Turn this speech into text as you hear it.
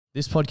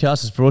This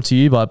podcast is brought to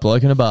you by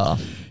Bloke in a Bar.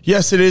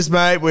 Yes, it is,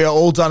 mate. We are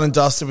all done and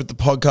dusted with the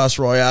podcast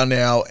Royale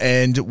now,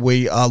 and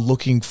we are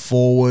looking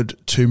forward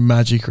to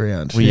Magic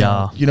Round. We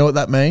are. You know what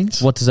that means?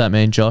 What does that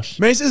mean, Josh?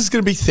 It means there's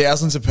going to be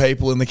thousands of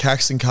people in the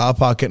Caxton car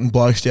park getting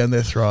blokes down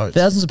their throats.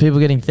 Thousands of people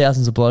getting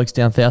thousands of blokes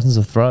down thousands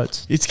of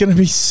throats. It's going to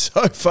be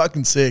so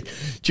fucking sick.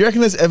 Do you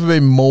reckon there's ever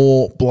been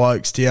more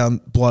blokes down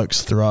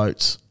blokes'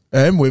 throats?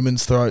 And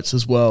women's throats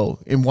as well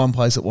in one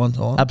place at one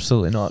time?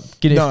 Absolutely not.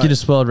 If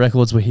Guinness World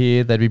Records were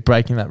here, they'd be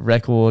breaking that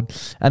record.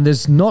 And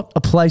there's not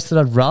a place that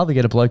I'd rather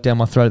get a bloke down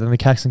my throat than the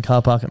Caxton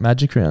car park at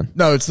Magic Round.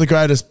 No, it's the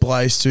greatest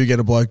place to get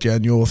a bloke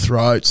down your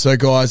throat. So,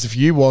 guys, if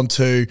you want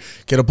to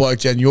get a bloke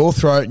down your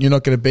throat and you're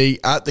not going to be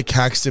at the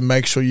Caxton,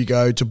 make sure you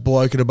go to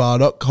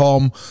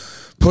blokeinabar.com,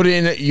 put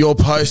in your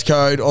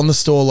postcode on the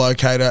store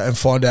locator and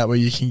find out where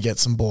you can get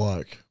some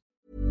bloke.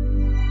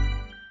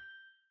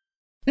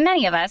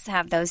 Many of us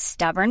have those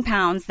stubborn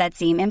pounds that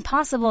seem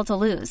impossible to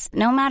lose,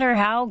 no matter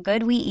how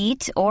good we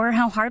eat or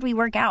how hard we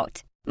work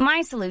out. My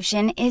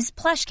solution is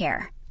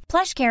PlushCare.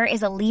 PlushCare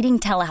is a leading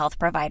telehealth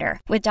provider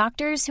with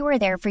doctors who are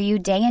there for you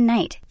day and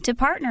night to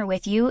partner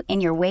with you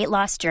in your weight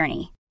loss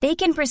journey. They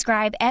can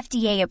prescribe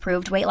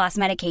FDA-approved weight loss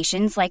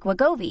medications like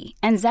Wegovy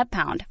and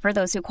Zepbound for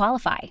those who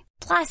qualify.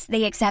 Plus,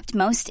 they accept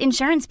most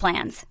insurance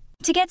plans.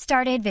 To get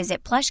started,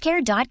 visit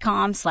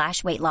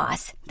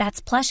plushcare.com/weightloss.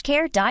 That's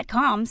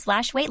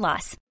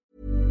plushcare.com/weightloss.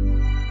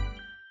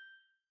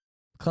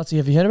 Clutzy,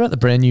 have you heard about the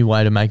brand new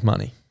way to make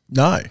money?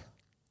 No.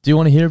 Do you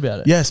want to hear about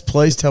it? Yes,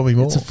 please tell me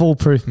more. It's a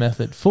foolproof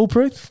method.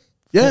 Foolproof?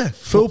 Yeah,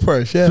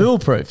 foolproof, yeah.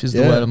 Foolproof is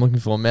the word I'm looking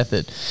for,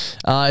 method.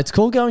 It's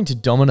called going to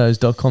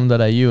dominoes.com.au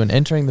and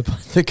entering the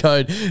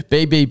code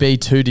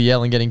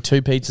BBB2DL and getting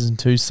 2 pizzas and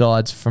 2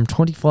 sides from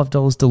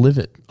 $25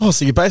 delivered. Oh,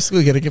 so you're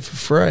basically getting it for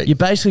free. You're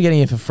basically getting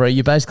it for free.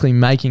 You're basically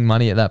making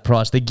money at that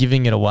price. They're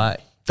giving it away.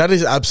 That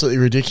is absolutely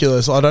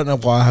ridiculous. I don't know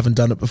why I haven't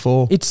done it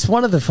before. It's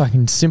one of the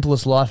fucking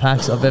simplest life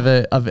hacks I've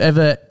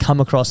ever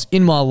come across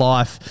in my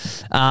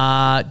life.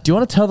 Do you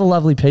want to tell the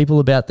lovely people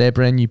about their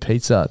brand new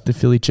pizza, the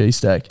Philly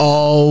cheesesteak?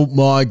 Oh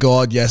my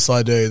God, yes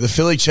I do. The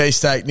Philly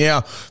cheesesteak.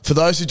 Now, for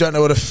those who don't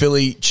know what a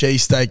Philly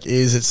cheesesteak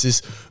is, it's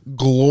this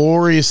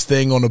glorious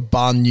thing on a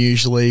bun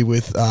usually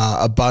with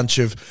a bunch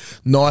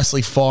of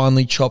nicely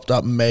finely chopped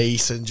up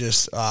meat and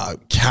just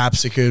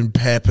capsicum,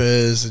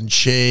 peppers and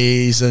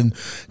cheese, and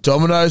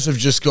Domino's have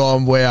just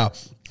gone, wow,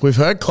 we've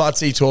heard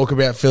Clutzy talk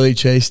about Philly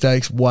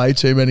cheesesteaks way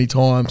too many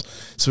times,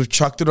 so we've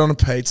chucked it on a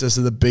pizza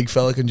so the big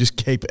fella can just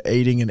keep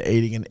eating and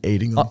eating and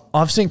eating them.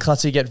 I've seen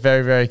Clutzy get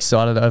very, very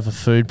excited over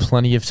food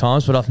plenty of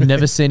times, but I've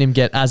never seen him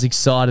get as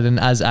excited and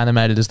as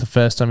animated as the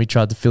first time he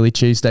tried the Philly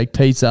cheesesteak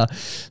pizza.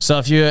 So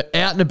if you're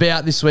out and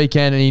about this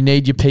weekend and you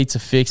need your pizza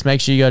fix,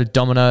 make sure you go to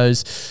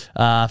Domino's,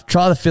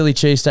 try the Philly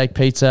cheesesteak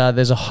pizza.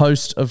 There's a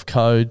host of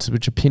codes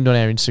which are pinned on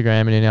our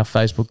Instagram and in our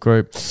Facebook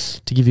group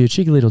to give you a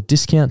cheeky little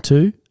discount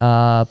too.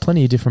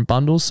 Plenty of different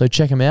bundles, so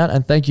check them out.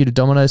 And thank you to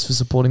Domino's for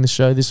supporting the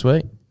show this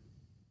week.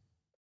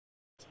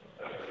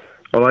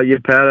 I like your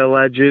pair of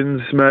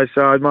legends,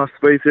 Merseyside must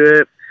be to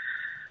it.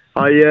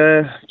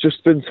 I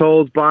just been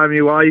told by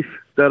my wife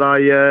that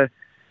I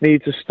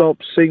need to stop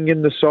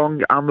singing the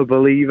song I'm a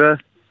Believer.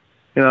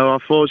 You know, I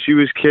thought she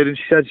was kidding.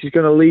 She said she's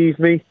going to leave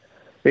me.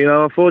 You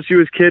know, I thought she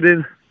was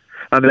kidding.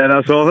 And then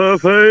I saw her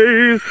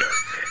face.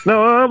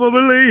 Now I'm a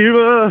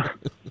believer.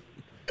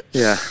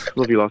 Yeah,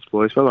 love you lots,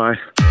 boys. Bye-bye.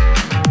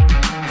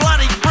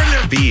 Bloody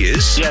brilliant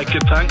beers. Yeah,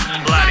 good, thanks.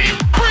 Bloody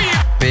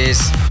brilliant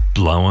beers.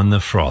 Blowing the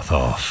froth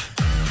off.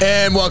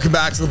 And welcome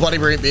back to the Bloody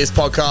Brilliant Beers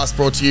podcast,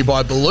 brought to you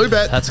by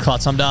Bluebet. That's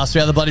Clutz. I'm Das.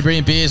 We are the Bloody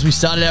Brilliant Beers. We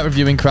started out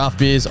reviewing craft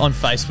beers on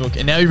Facebook,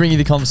 and now we bring you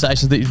the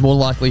conversations that you'd more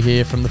likely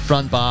hear from the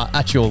front bar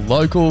at your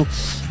local.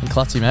 And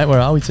Clutzy, mate, where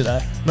are we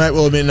today? Mate,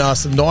 well, I'm in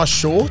some nice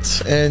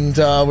shorts, and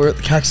we're at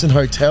the Caxton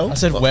Hotel. I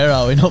said, where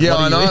are we? Not yeah, what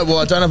I are know. you? Well,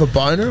 I don't have a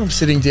boner. I'm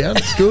sitting down.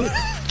 It's good.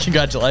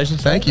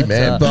 Congratulations. Thank you,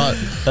 man. But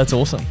that's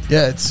awesome.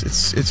 Yeah,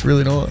 it's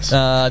really nice.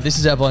 This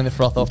is our Blowing the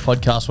Froth Off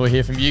podcast. We'll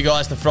hear from you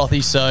guys, the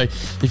frothies. So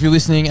if you're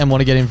listening and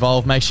want to get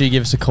involved, make sure you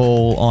give us a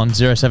call on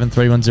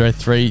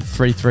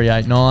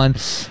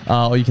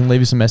 0731033389, or you can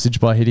leave us a message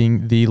by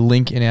hitting the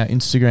link in our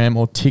Instagram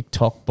or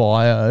TikTok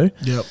bio.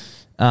 Yep.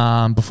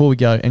 Before we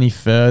go any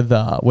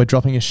further, we're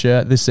dropping a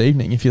shirt this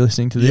evening if you're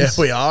listening to this.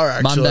 Yeah, we are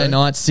actually. Monday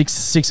night,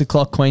 6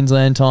 o'clock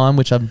Queensland time,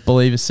 which I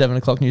believe is 7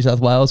 o'clock New South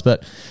Wales,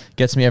 but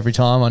gets me every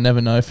time. I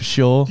never know for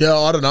sure. Yeah,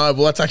 I don't know.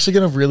 Well, that's actually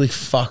going to really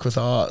fuck with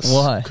us.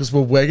 Why? Because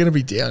we're going to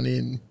be down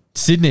in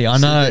Sydney, I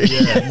know.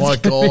 Yeah, my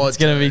God. It's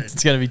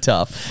gonna be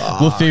tough.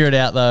 Fuck. We'll figure it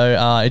out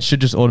though. It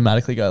should just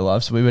automatically go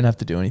live, so we wouldn't have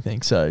to do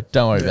anything. So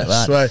don't worry about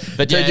that. Sweet.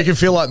 But dude, you can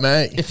feel like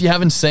me. If you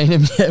haven't seen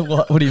him yet,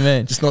 what do you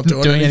mean? Just not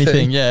doing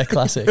anything. Yeah,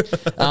 classic.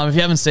 If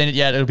you haven't seen it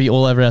yet, it'll be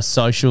all over our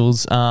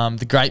socials.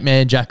 The great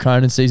man Jack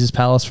Cronin, Caesar's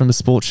Palace from the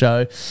Sports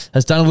Show,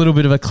 has done a little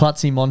bit of a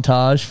klutzy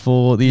montage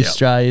for the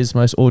Australia's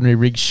Most Ordinary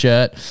Rig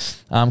shirt.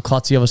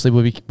 Clutzy obviously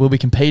will be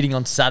competing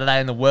on Saturday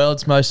in the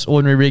world's most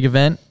ordinary rig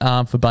event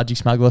for Budgie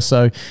Smuggler.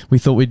 So we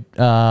thought we'd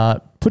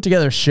put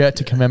together a shirt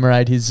to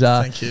commemorate his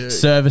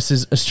service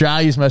as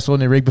Australia's most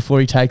ordinary rig before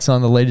he takes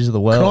on the leaders of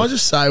the world. Can I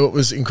just say what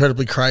was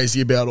incredibly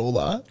crazy about all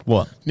that?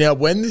 What? Now,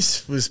 when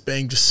this was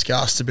being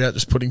discussed about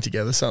just putting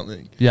together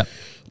something, Yeah.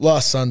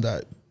 last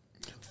Sunday,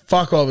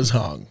 I was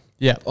hung.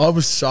 Yeah. I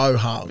was so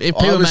hung. If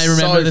people may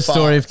remember the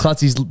story of fucked.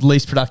 Klutzy's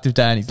least productive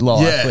day in his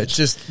life. Yeah, which,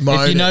 just if you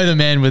moaning. know the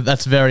man,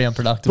 that's very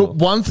unproductive. But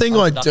one thing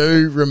I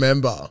do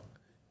remember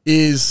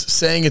is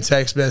seeing a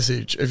text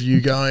message of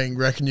you going,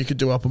 reckon you could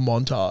do up a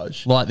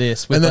montage. Like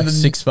this, with like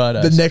 6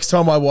 photos. The next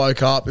time I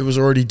woke up, it was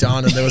already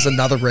done and there was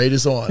another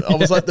reader's on. I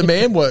was like, the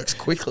man works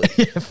quickly.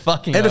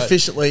 Fucking and oath.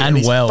 efficiently and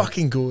he's well.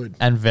 fucking good.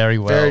 And very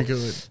well. Very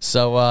good.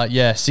 So,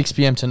 6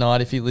 p.m.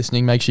 tonight, if you're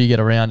listening, make sure you get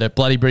around it.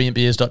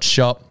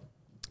 bloodybrilliantbeers.shop.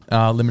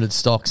 Limited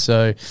stock.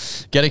 So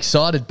get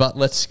excited, but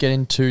let's get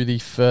into the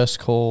first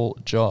call,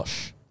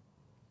 Josh.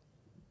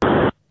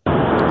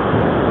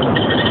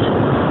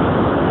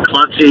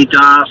 Clutzy,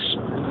 Das,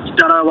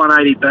 Dutto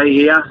 180B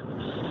here.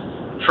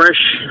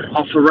 Fresh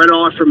off the red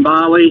eye from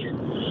Bali.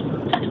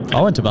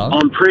 I went to Bali.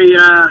 I'm pretty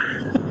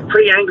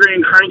angry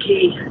and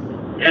cranky.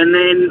 And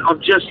then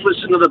I've just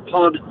listened to the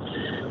pod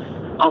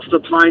off the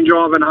plane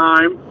driving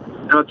home.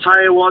 And I'll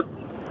tell you what,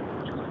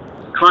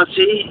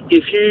 Clutzy,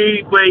 if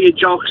you wear your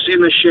jocks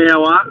in the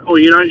shower or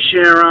you don't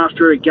shower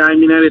after a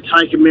game, you need to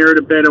take a mirror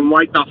to bed and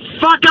wake the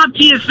fuck up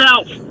to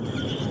yourself.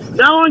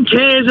 No one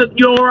cares at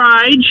your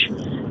age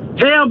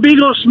how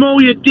big or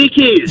small your dick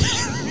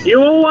is.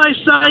 You always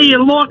say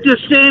you like to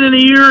stand in a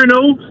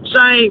urinal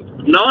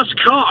saying, nice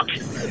cock.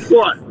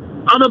 What,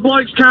 other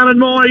blokes can't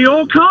admire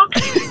your cock?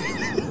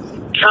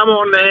 Come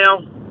on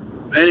now.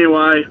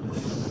 Anyway,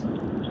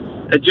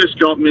 it just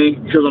got me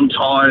because I'm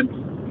tired.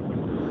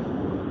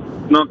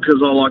 Not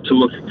because I like to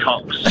look at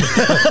cocks.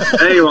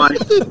 Anyway,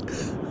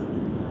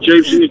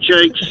 jeeps in your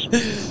cheeks.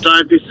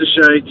 Don't piss the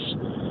sheets.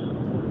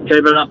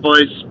 Keep it up,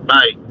 boys.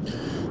 Bye.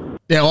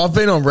 Now, I've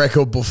been on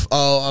record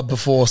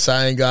before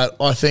saying that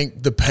I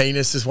think the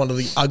penis is one of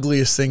the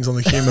ugliest things on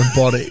the human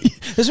body.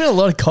 There's been a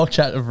lot of cock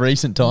chat of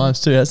recent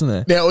times too, hasn't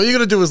there? Now, all you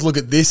got to do is look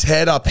at this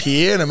head up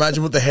here and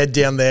imagine what the head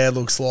down there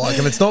looks like,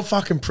 and it's not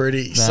fucking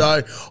pretty. No.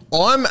 So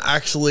I'm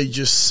actually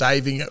just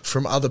saving it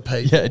from other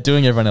people. Yeah,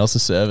 doing everyone else a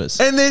service.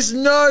 And there's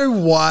no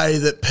way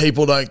that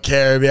people don't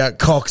care about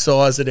cock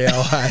size at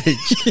our age.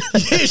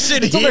 You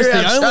should It's hear almost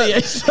the our only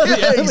chat. age,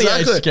 the only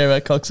age to care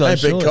about cock size.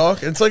 Hey, big surely.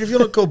 cock. It's like if you're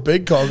not called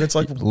big cock, it's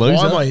like,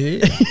 why am I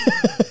here?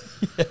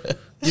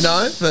 You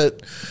know,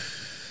 but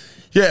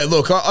yeah,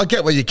 look, I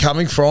get where you're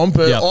coming from,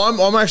 but Yep.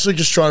 I'm actually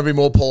just trying to be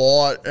more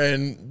polite,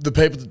 and the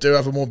people that do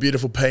have a more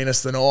beautiful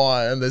penis than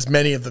I, and there's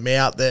many of them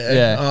out there.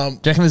 Yeah. Do you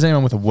reckon there's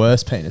anyone with a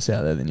worse penis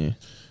out there than you?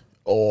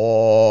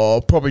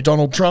 Or probably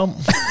Donald Trump.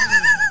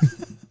 I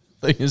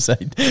think you say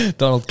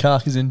Donald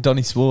Kark is in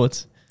Donny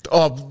Swartz.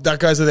 Oh, that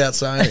goes without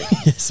saying.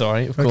 Yeah,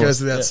 sorry, of That course.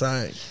 goes without Yeah.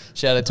 saying.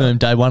 Shout out to him,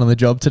 day one on the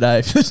job today.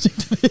 if listening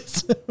to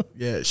this.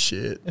 Yeah,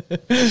 shit.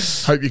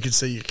 Hope you can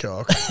see your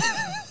cock.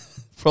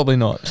 Probably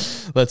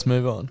not. Let's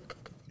move on.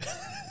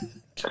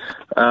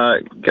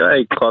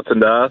 G'day, Klutz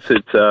and Das.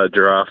 It's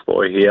Giraffe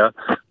Boy here.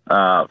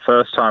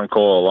 First time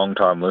caller, long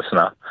time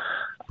listener.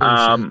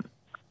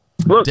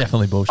 Look,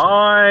 Definitely bullshit.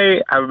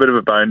 I have a bit of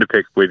a bone to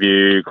pick with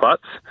you,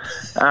 Klutz.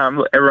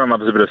 Look, everyone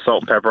loves a bit of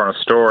salt and pepper on a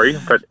story,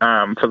 but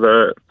for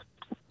the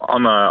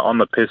on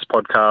the Piss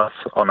podcast,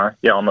 on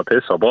the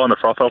Piss or on the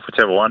Froth off,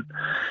 whichever one,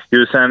 you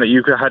were saying that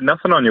you had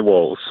nothing on your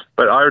walls.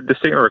 But I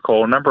distinctly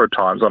recall a number of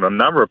times on a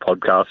number of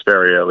podcasts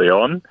very early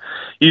on,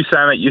 you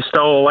saying that you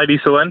stole a Lady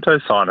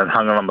Salento sign and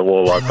hung it on the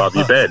wall above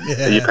your bed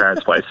at your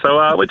parents' place.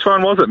 So which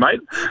one was it,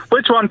 mate?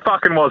 Which one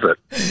fucking was it?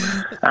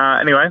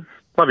 Anyway,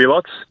 love you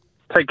lots.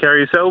 Take care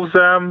of yourselves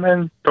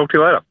and talk to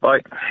you later. Bye.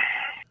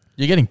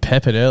 You're getting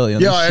peppered early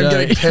on Yeah, the I show. am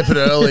getting peppered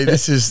early.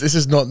 This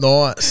is not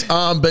nice.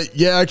 But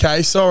yeah,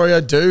 okay. Sorry, I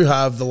do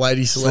have the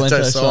Lady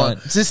Salento sign.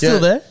 Is this still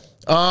there?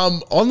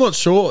 I'm not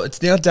sure.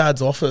 It's now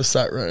Dad's office,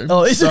 that room.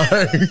 Oh, is so,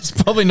 it? It's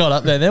probably not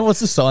up there then. What's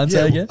the sign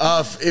say again?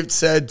 It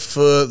said,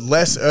 for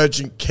less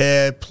urgent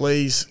care,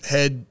 please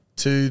head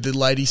to the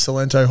Lady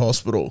Salento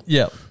Hospital.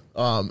 Yeah.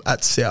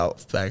 At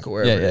South Bank or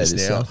wherever it is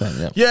now. South Bank,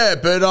 yeah. Yeah,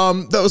 but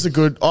that was a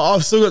good.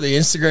 I've still got the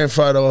Instagram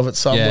photo of it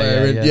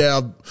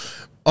somewhere.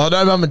 I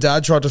know Mum and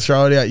Dad tried to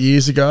throw it out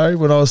years ago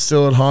when I was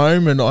still at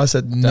home, and I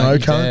said no,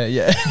 cunt.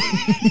 Yeah.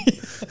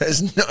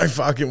 There's no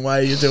fucking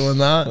way you're doing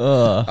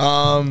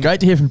that. Great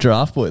to hear from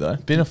Giraffe Boy though.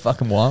 Been a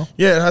fucking while.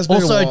 Yeah, it has been.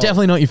 Also, a while.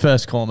 definitely not your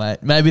first call, mate.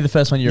 Maybe the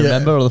first one you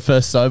remember or the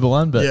first sober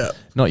one, but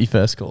not your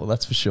first call.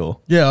 That's for sure.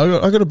 Yeah,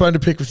 I got a bone to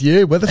pick with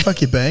you. Where the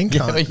fuck you been, cunt?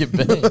 Yeah, where you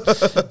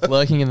been?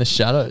 Lurking in the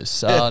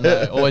shadows.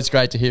 No, always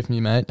great to hear from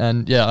you, mate.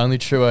 And yeah, only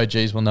true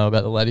OGs will know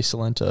about the Lady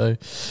Salento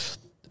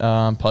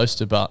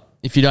poster, but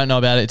if you don't know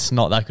about it, it's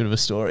not that good of a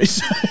story.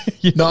 So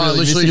you're really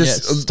literally missing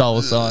just out. Stole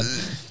a sign.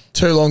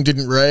 Too long,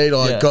 didn't read.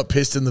 I got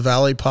pissed in the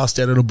valley, passed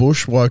out in a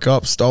bush, woke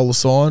up, stole a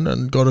sign,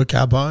 and got a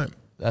cab home.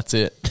 That's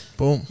it.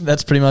 Boom.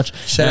 That's pretty much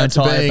Shout our out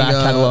to entire being, back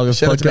catalogue of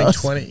shout out to being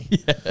podcasts. 20.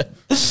 Yeah.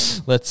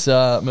 Let's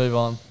move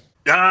on.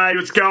 Hey,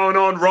 what's going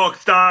on, rock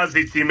stars?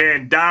 It's your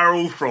man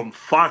Daryl from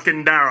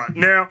fucking Darra.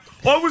 Now,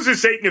 I was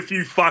just eating a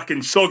few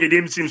fucking soggy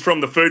dim sims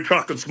from the food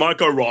truck and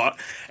Smoko, right?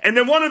 And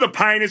then one of the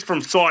painters from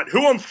site,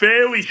 who I'm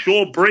fairly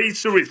sure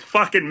breathes through his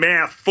fucking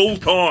mouth full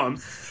time,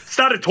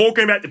 started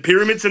talking about the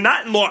pyramids and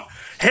that, and like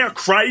how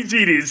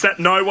crazy it is that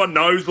no one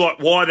knows like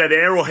why they're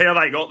there or how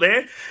they got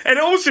there. And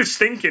I was just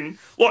thinking,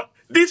 like,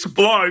 this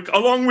bloke,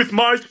 along with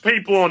most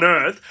people on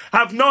Earth,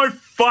 have no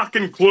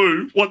fucking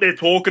clue what they're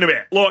talking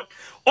about. Like,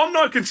 I'm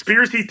no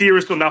conspiracy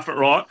theorist or nothing,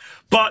 right?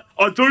 But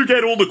I do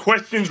get all the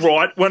questions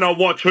right when I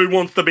watch Who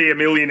Wants to Be a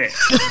Millionaire.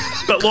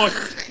 But, like,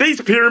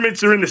 these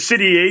pyramids are in the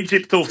city of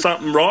Egypt or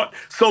something, right?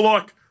 So,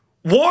 like,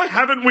 why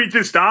haven't we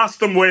just asked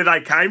them where they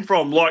came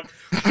from? Like,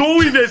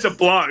 surely there's a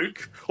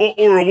bloke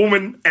or a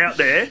woman out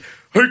there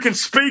who can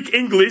speak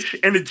English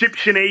and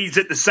Egyptianese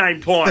at the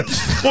same time.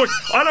 Look,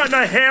 I don't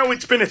know how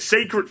it's been a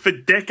secret for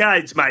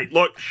decades, mate.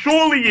 Like,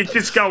 surely you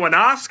just go and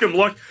ask them,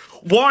 like,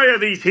 why are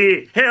these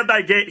here? How'd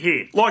they get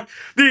here? Like,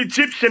 the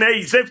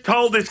Egyptianese, they've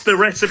told us the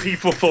recipe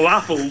for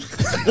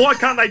falafels. Why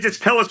can't they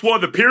just tell us why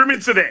the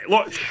pyramids are there?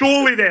 Like,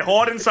 surely they're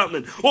hiding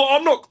something. Well,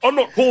 I'm not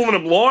calling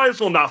them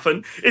liars or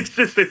nothing. It's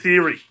just a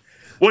theory.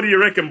 What do you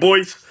reckon,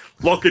 boys?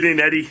 Lock it in,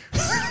 Eddie.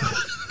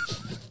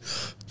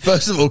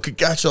 First of all,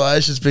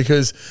 congratulations,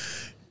 because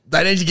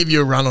they need to give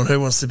you a run on Who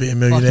Wants to Be a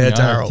Millionaire,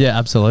 Daryl. Yeah,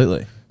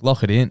 absolutely.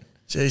 Lock it in.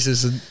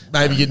 Jesus, and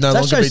maybe you'd no Is that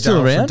longer show be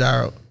still Daryl around? from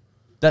Daryl.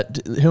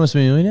 That Who Wants to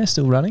Be a Millionaire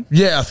still running?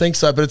 Yeah, I think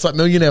so, but it's like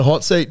Millionaire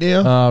Hot Seat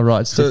now. Oh,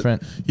 right, it's So,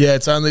 different. Yeah,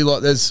 it's only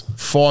like there's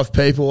 5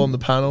 people on the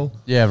panel.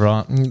 Yeah,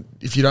 right. And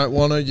if you don't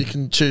want to, you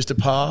can choose to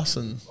pass,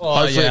 and Oh,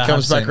 hopefully yeah, it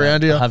comes I back have seen around that.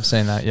 to you. I have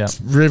seen that, yeah.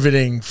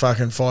 Riveting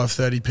fucking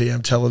 5:30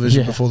 p.m.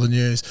 television Yeah. before the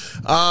news.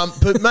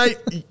 But mate,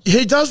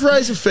 he does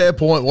raise a fair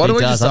point. Why He don't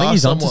we does. just I think ask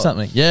he's onto someone?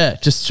 something. Yeah,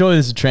 just surely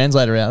there's a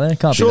translator out there.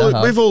 Can't be Surely that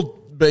hard. we've all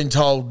been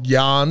told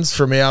yarns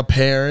from our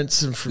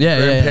parents and from Yeah,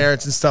 yeah,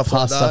 grandparents and stuff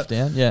like Pass that. stuff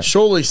down, yeah.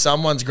 Surely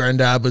someone's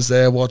granddad was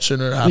there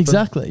watching it happen.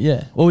 Exactly,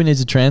 yeah. All we need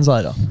is a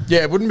translator.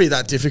 Yeah, it wouldn't be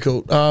that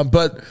difficult.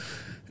 But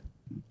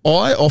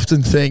I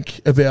often think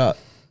about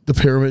the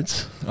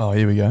pyramids. Oh,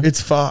 here we go.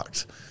 It's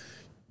fucked.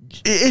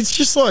 It's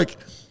just like,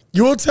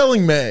 you're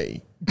telling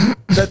me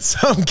that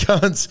some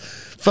cunts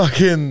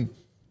fucking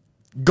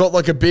got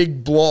like a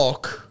big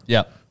block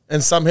Yep.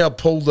 and somehow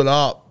pulled it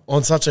up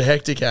on such a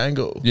hectic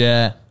angle.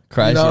 Yeah.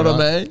 Crazy. You know what I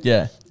right? mean?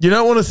 Yeah. You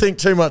don't want to think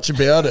too much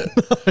about it.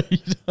 You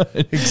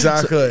don't.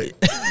 Exactly.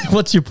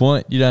 What's your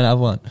point? You don't have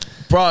one.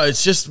 Bro,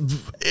 it's just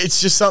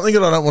something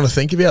that I don't want to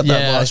think about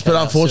that much, okay, but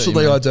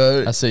unfortunately I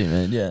do. I see what you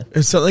mean, yeah.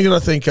 It's something that I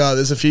think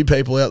there's a few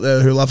people out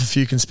there who love a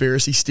few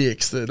conspiracy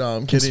sticks that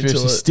get into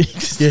Conspiracy it.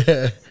 sticks.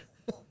 Yeah.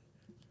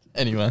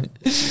 Anyway,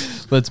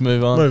 let's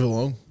move on. Move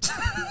along.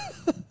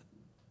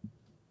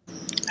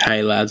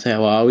 Hey lads,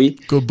 how are we?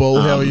 Good ball,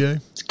 how are you?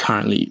 It's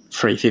currently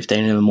 3:15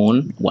 in the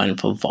morning, waiting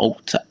for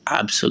Volt to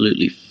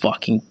absolutely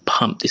fucking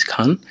pump this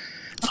cunt.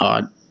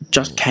 I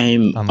just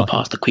came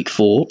past a quick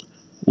thought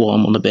while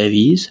I'm on the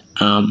bevies.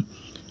 I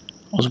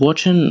was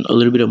watching a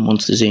little bit of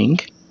Monsters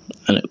Inc.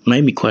 and it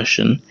made me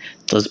question,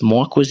 does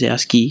Mike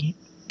Wazowski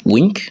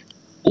wink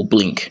or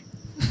blink?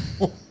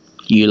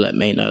 You let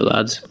me know,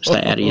 lads.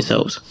 Stay out of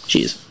yourselves.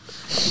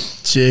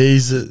 Cheers.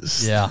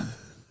 Jesus. Yeah.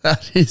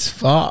 That is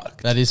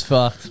fucked. That is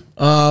fucked.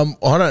 I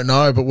don't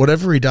know, but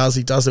whatever he does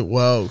it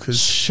well. Because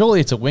Surely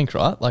it's a wink,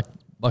 right? Like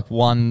it's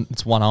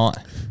one eye.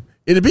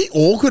 it'd be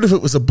awkward if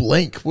it was a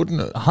blink,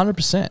 wouldn't it?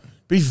 100%.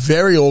 Be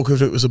very awkward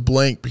if it was a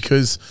blink,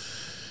 because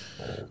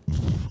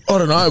I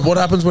don't know what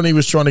happens when he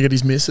was trying to get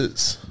his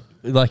missus.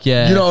 Like,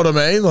 yeah. You know what I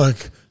mean?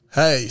 Like,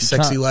 hey,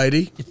 sexy can't-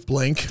 lady,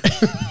 blink.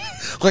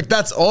 Like,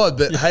 that's odd,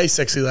 but hey,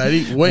 sexy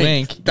lady,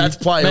 wink. That's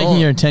You're play making on.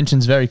 your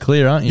intentions very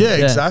clear, aren't you? Yeah,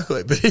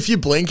 exactly. But if you're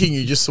blinking,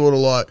 you just sort of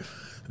like,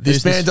 this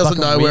Who's man this doesn't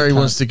fucking know where weird he cunt?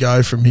 wants to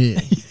go from here.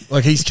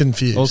 Like, he's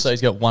confused. Also,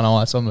 he's got one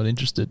eye, so I'm not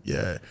interested.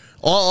 Yeah.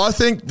 I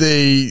think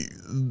the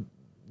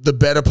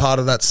better part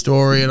of that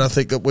story, and I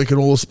think that we can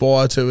all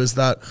aspire to, is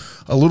that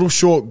a little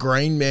short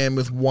green man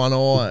with one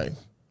eye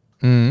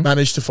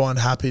managed to find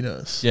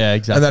happiness. Yeah,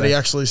 exactly. And that he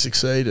actually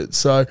succeeded.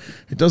 So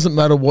it doesn't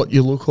matter what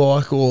you look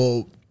like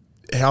or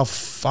how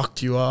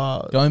fucked you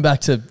are. Going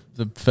back to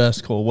the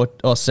first call,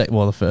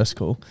 the first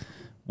call.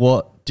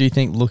 What do you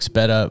think looks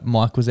better,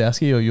 Mike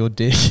Wazowski or your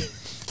dick?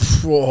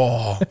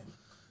 Oh,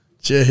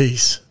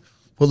 jeez.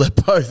 Well, they're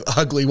both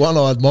ugly,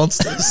 one-eyed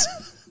monsters.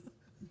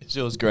 Is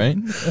yours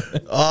green?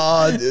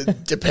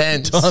 It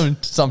depends.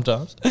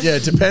 Sometimes. Yeah,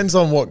 it depends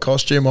on what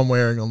costume I'm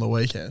wearing on the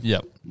weekend.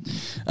 Yep.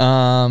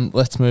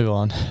 Let's move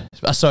on.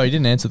 Sorry, you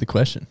didn't answer the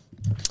question.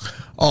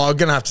 Oh, I'm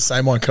going to have to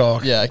say my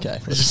cock. Yeah, okay.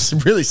 It's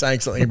just really saying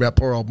something about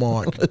poor old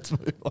Mike. Let's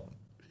move on.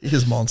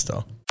 He's a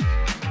monster.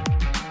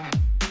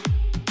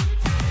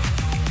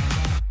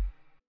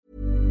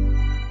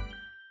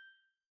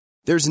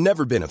 There's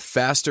never been a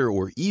faster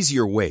or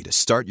easier way to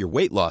start your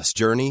weight loss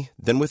journey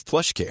than with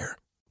PlushCare.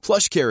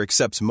 PlushCare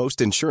accepts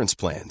most insurance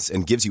plans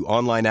and gives you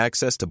online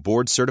access to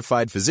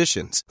board-certified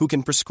physicians who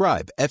can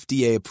prescribe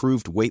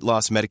FDA-approved weight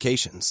loss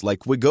medications like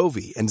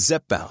Wegovy and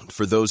Zepbound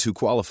for those who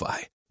qualify.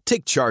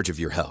 Take charge of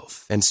your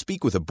health and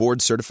speak with a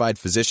board-certified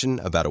physician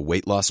about a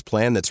weight loss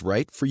plan that's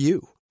right for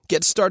you.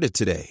 Get started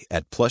today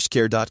at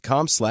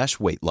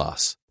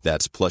plushcare.com/weight-loss.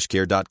 That's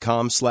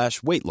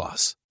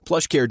plushcare.com/weight-loss.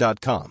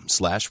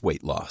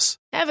 plushcare.com/weight-loss.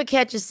 Ever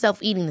catch yourself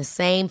eating the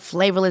same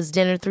flavorless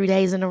dinner 3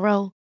 days in a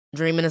row?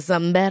 Dreaming of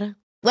something better?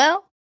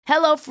 Well,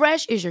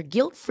 HelloFresh is your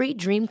guilt-free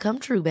dream come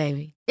true,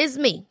 baby. It's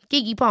me,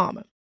 Keke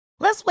Palmer.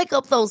 Let's wake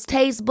up those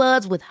taste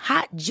buds with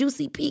hot,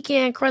 juicy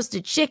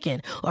pecan-crusted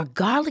chicken or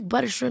garlic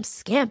butter shrimp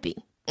scampi.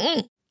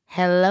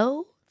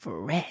 Hello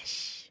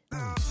Fresh.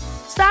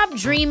 Stop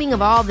dreaming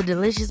of all the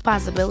delicious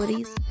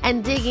possibilities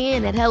and dig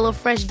in at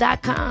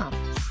HelloFresh.com.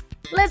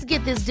 Let's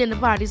get this dinner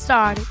party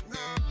started.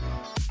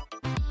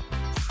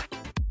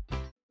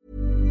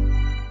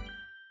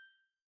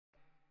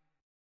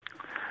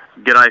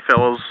 G'day,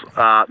 fellas.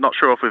 Not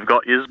sure if we've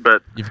got yous,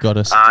 but You've got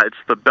us. It's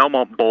the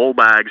Belmont ball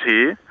bags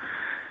here.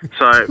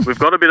 So we've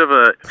got a bit of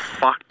a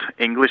fucked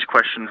English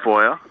question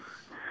for you.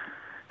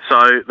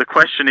 So the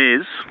question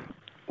is,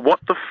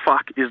 what the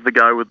fuck is the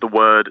go with the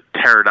word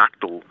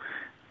pterodactyl?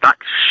 That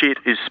shit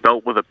is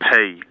spelt with a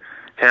P.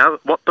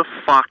 What the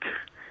fuck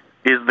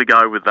is the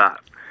go with that?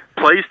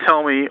 Please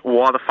tell me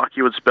why the fuck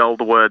you would spell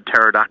the word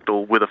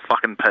pterodactyl with a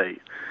fucking P.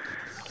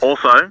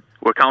 Also,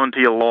 we're coming to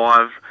you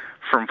live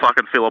from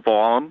fucking Phillip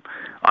Island.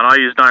 I know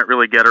you don't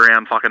really get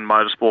around fucking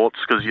motorsports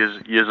because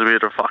you're a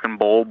bit of fucking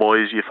ball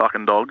boys, you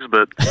fucking dogs,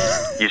 but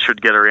you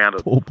should get around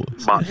it. Ball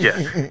boys. But yeah,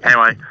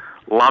 anyway,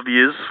 love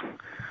yous.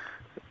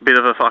 Bit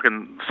of a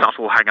fucking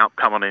subtle hang-up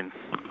coming in.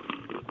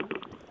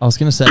 I was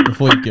going to say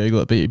before you Google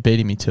it, but you're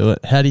beating me to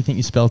it. How do you think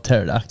you spell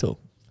pterodactyl?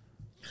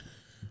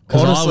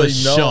 Because I was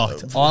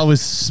shocked. I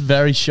was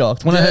very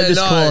shocked. When I heard this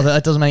call,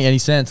 that doesn't make any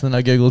sense. And then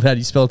I Googled, how do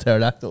you spell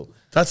pterodactyl?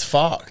 That's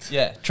fucked.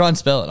 Yeah. Try and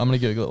spell it. I'm going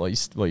to Google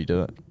it while you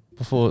do it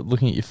before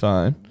looking at your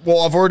phone.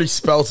 Well, I've already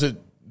spelt it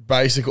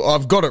basically.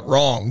 I've got it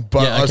wrong.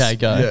 But yeah, okay,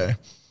 go.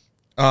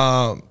 Yeah.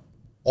 I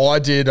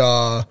did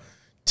Terrodactyl.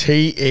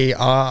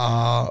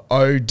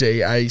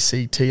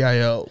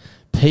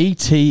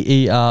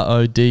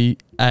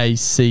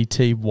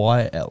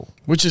 Pterodactyl.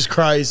 Which is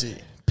crazy.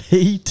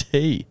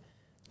 PT.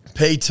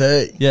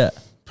 Yeah.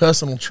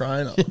 Personal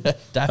trainer. Yeah,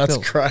 that's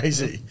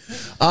crazy.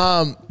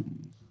 I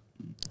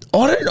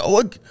don't know.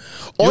 Like,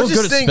 You're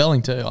good at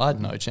spelling too. I had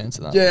no chance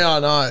of that. Yeah, I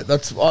know.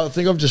 I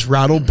think I'm just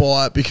rattled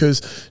by it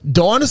because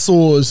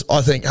dinosaurs,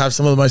 I think, have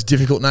some of the most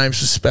difficult names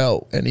to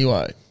spell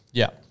anyway.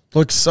 Yeah.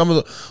 Like some of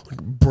the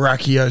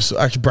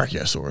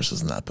Brachiosaurus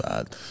isn't that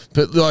bad,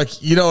 but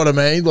like you know what I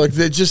mean. Like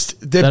they're big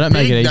names. They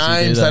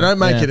don't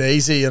make it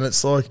easy, and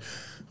it's like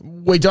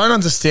we don't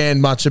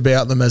understand much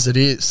about them as it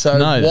is. So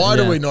why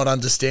do we not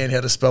understand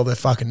how to spell their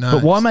fucking names?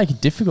 But why make it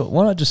difficult?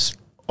 Why not just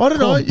call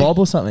them Bob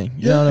or something?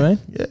 You know what I mean?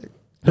 Yeah.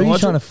 Who are you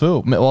trying to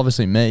fool? Well,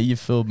 obviously me. You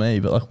fooled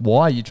me, but like,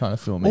 why are you trying to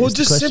fool me? Well,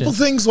 just simple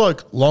things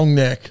like long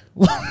neck,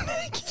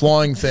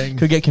 flying thing.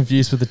 Could get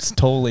confused with its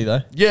tally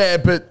though. Yeah,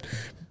 but.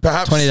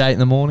 Perhaps 28 in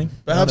the morning.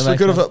 Perhaps we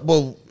could have.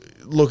 Well,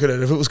 look at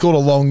it. If it was called a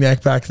long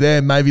neck back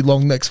there, maybe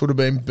long necks would have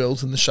been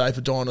built in the shape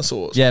of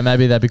dinosaurs. Yeah,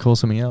 maybe that'd be called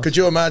something else. Could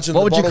you imagine?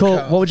 What would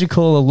you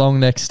call a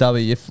long neck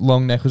stubby if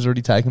long neck was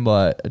already taken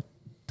by a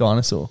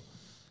dinosaur?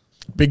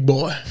 Big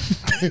boy.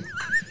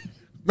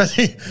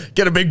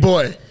 Get a big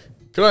boy.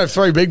 Can I have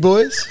 3 big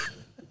boys?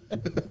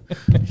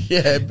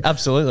 Yeah,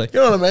 absolutely. You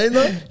know what I mean,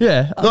 though?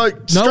 Yeah, like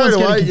no one's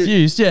getting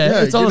confused.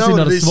 Yeah, it's obviously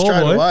not a small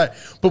boy. Away.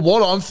 But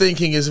what I'm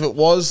thinking is, if it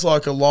was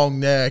like a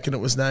long neck and it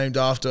was named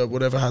after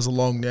whatever has a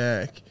long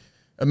neck,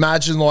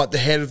 imagine like the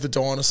head of the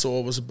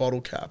dinosaur was a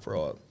bottle cap,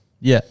 right?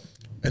 Yeah,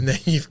 and then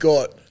you've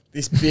got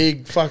this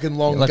big fucking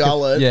long like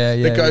gullet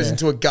that goes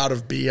into a gut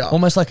of beer,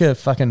 almost like a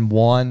fucking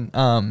wine.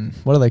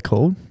 What are they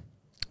called?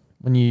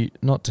 When you,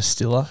 not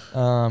distiller.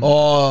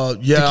 Decanter.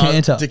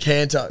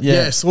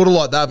 Yeah, sort of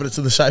like that, but it's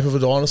in the shape of a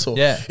dinosaur.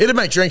 Yeah. It'd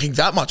make drinking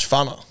that much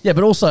funner. Yeah,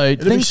 but also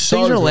things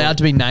are allowed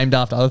to be named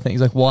after other things.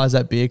 Like, why is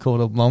that beer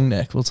called a long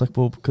neck? Well, it's like,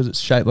 because it's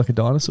shaped like a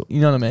dinosaur.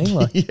 You know what I mean?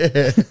 Like,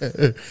 yeah.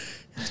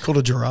 It's called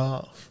a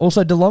giraffe.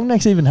 Also, do long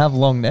necks even have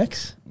long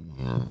necks?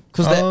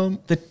 Because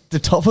the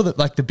top of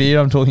the beer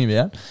I'm talking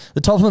about,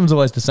 the top of them is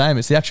always the same.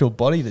 It's the actual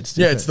body that's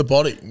different. Yeah, it's the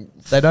body.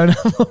 They don't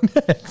have long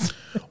necks.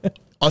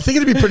 I think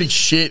it'd be pretty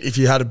shit if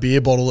you had a beer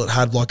bottle that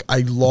had like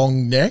a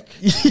long neck.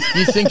 You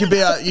think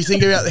about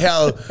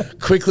how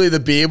quickly the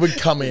beer would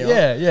come out.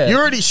 Yeah. You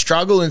already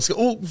struggle and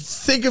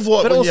think of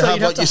what when you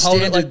have like your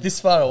standard like this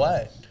far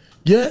away.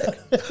 Yeah,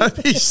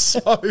 that'd be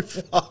so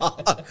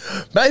far.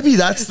 Maybe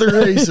that's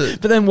the reason.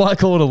 But then why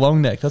call it a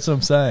long neck? That's what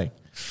I'm saying.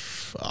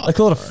 They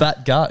call it a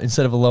fat gut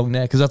instead of a long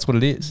neck because that's what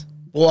it is.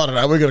 Well, I don't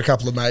know. We've got a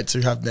couple of mates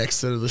who have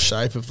necks that are the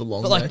shape of the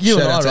long neck. But like you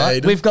and I,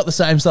 right? We've got the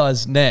same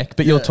size neck,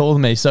 but you're taller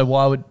than me. So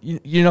why would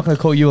you're not going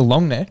to call you a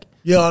long neck?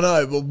 Yeah, I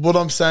know. But what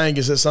I'm saying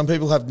is that some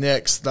people have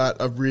necks that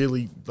are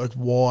really like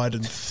wide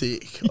and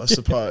thick, I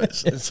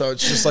suppose. And so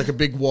it's just like a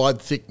big,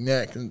 wide, thick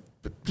neck and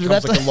it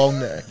becomes like a long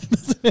neck.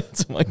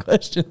 That's my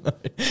question, though.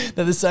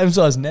 They're the same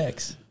size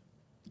necks.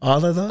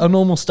 Are they though? A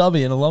normal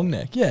stubby and a long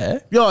neck, yeah.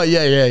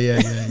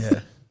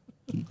 Yeah.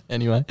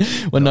 Anyway,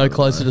 we're no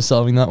closer to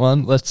solving that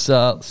one. Let's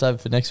save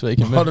it for next week.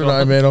 And I don't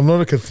know, man. I'm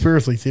not a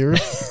conspiracy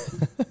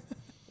theorist.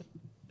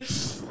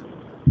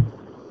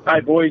 Hey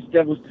boys,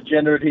 Devil's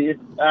Degenerate here.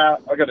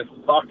 I got a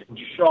fucking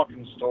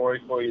shocking story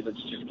for you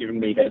that's just given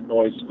me head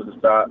noise for the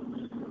start,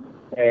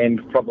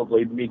 and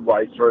probably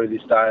midway through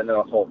this day, and then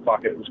I thought,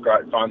 fuck it was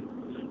great fun.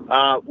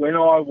 When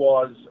I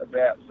was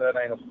about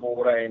 13 or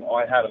 14,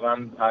 I had an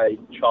unpaid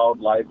child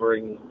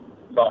labouring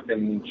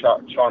fucking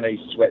Chinese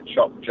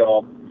sweatshop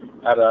job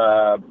at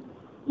a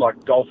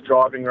golf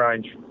driving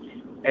range,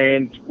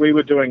 and we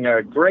were doing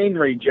a green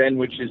regen,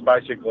 which is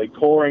basically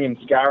coring and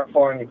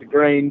scarifying of the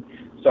green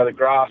so the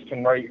grass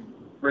can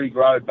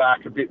regrow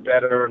back a bit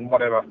better and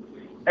whatever.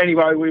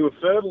 Anyway, we were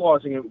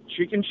fertilising it with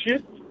chicken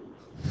shit,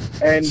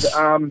 and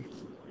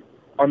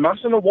I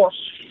mustn't have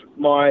washed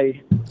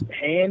my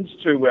hands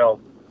too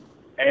well.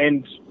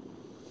 And,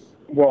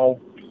 well,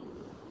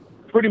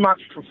 pretty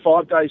much for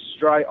 5 days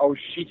straight, I was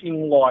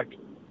shitting like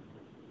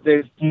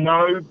there's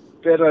no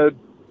better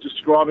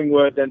describing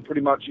word than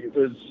pretty much it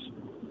was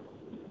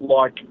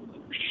like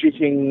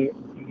shitting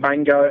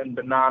mango and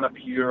banana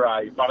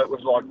puree, but it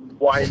was like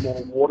way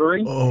more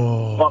watery.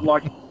 But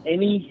like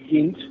any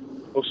hint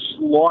or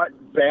slight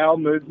bowel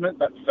movement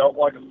that felt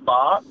like a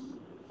fart,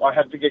 I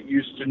had to get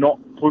used to not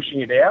pushing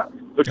it out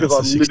because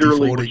I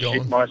literally would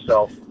shit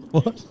myself.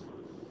 What?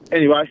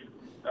 Anyway,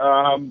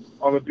 I'm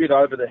a bit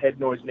over the head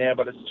noise now,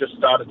 but it's just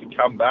started to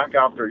come back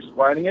after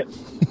explaining it.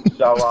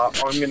 So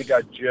I'm going to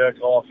go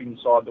jerk off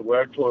inside the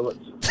work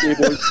toilets. See you,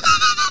 boys.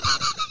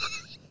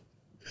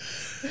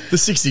 The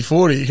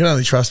 60-40, you can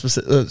only trust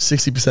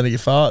 60% of your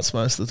farts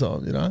most of the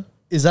time, you know?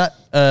 Is that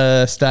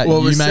a stat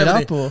you made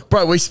 70, up? Or?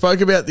 Bro, we spoke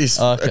about this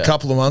a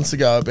couple of months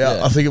ago about,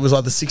 I think it was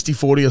like the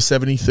 60-40 or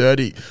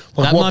 70-30.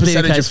 Like That what might be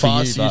the percentage case of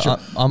farts for you,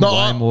 but I'm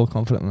way more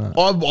confident than that.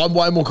 I'm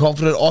way more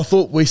confident. I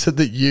thought we said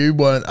that you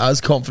weren't as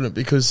confident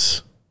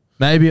because...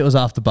 Maybe it was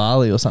after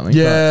Bali or something.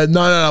 Yeah,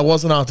 no, it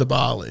wasn't after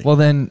Bali. Well,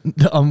 then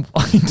I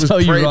can tell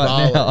you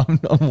right now,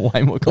 I'm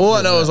way more confident. All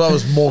I know is I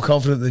was more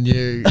confident than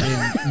you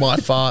in my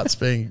farts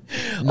being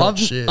not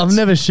shit. I've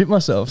never shit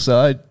myself, so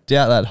I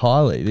doubt that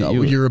highly. That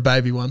you were a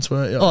baby once,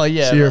 weren't you? Oh,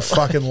 yeah. So you're a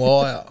fucking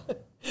liar.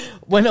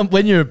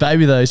 When you're a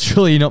baby, though,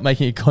 surely you're not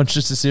making a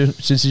conscious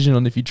decision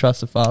on if you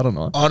trust a fart or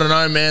not. I don't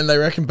know, man. They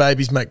reckon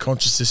babies make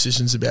conscious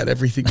decisions about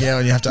everything now,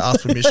 and you have to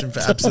ask permission for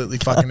absolutely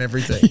fucking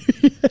everything.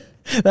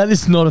 That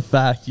is not a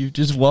fact. You've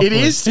just waffled. It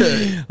is too.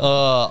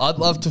 I'd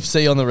love to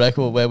see on the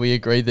record where we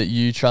agreed that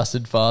you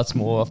trusted farts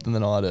more often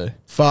than I do.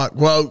 Fuck.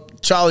 Well,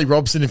 Charlie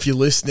Robson, if you're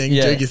listening, do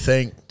your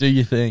thing. Do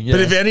your thing, yeah.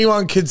 But if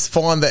anyone could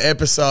find the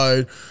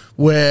episode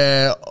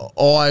where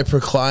I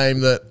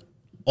proclaim that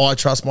I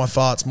trust my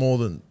farts more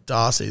than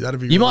Darcy, that'd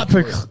be You really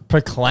might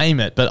proclaim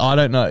it, but I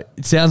don't know.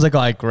 It sounds like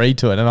I agreed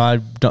to it, and I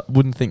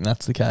wouldn't think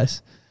that's the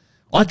case.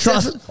 I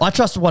trust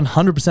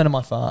 100% of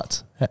my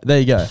farts. There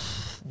you go.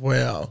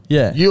 Wow.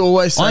 Yeah. You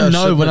always say I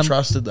know when I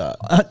trusted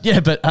that. Yeah,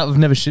 but I've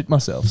never shit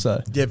myself,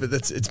 so. Yeah, but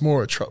it's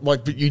more a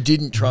but you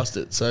didn't trust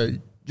it, so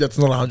that's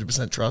not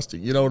 100%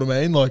 trusting. You know what I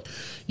mean? Like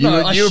you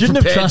I were shouldn't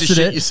have prepared to trusted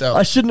shit it. yourself.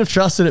 I shouldn't have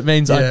trusted it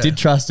means I did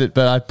trust it,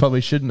 but I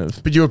probably shouldn't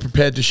have. But you were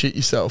prepared to shit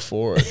yourself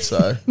for it,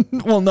 so.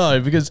 Well, no,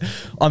 because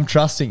I'm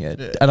trusting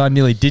it, and I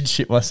nearly did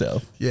shit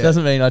myself. Yeah.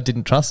 Doesn't mean I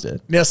didn't trust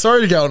it. Now,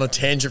 sorry to go on a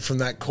tangent from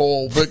that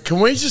call, but can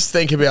we just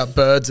think about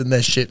birds and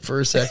their shit for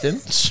a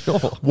second? Sure.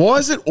 Why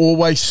is it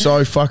always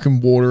so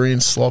fucking watery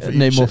and sloppy?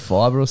 Need more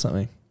fibre or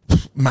something?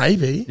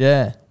 Maybe.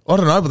 Yeah. I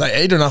don't know, but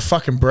they eat enough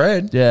fucking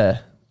bread.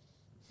 Yeah.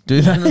 Do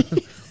they?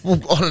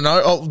 Well, I don't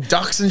know.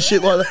 Ducks and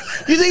shit like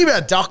that. You think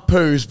about duck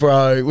poos,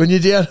 bro, when you're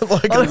down at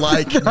like a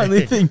lake. The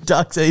only thing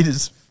ducks eat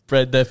is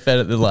bread they're fed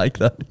at the lake,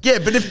 though. Yeah,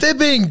 but if they're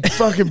being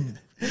fucking...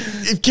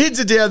 if kids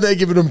are down there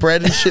giving them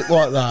bread and shit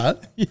like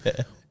that...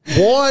 Yeah.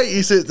 Why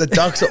is it that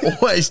ducks are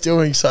always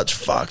doing such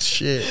fucked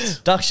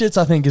shit? Duck shits,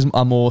 I think,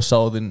 are more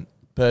soul than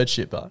bird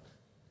shit, but...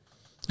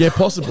 Yeah,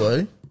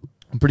 possibly.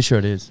 I'm pretty sure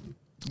it is.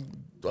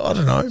 I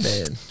don't know,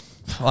 man.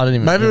 I don't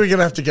even Maybe we're going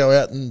to have to go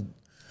out and...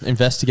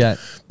 investigate.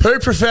 Poo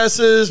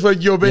professors,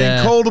 when you're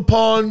being called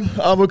upon.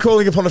 We're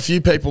calling upon a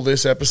few people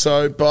this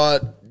episode,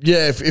 but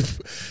yeah,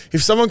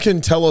 if someone can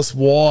tell us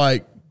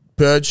why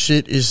bird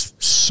shit is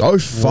so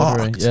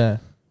Watery, fucked, yeah,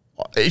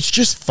 it's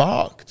just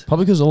fucked.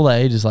 Probably because all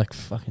they eat is like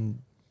fucking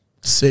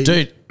seed.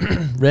 Dude,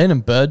 random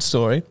bird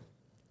story.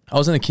 I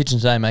was in the kitchen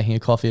today making a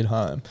coffee at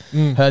home.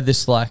 Heard this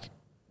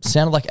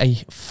sounded like a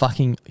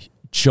fucking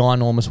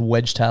ginormous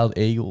wedge-tailed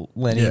eagle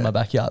landing in my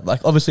backyard.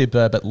 Like, obviously a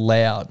bird, but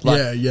loud.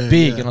 Like,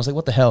 big. And I was like,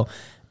 what the hell?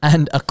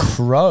 And a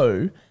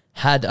crow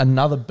had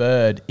another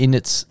bird in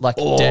its,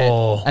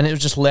 dead. And it was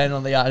just landing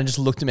on the yard and just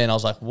looked at me and I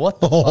was like,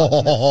 what the fuck?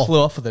 And it flew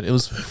off with it. It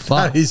was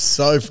fucked. That is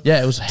so...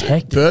 Yeah, it was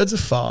hectic. Birds are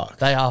fucked.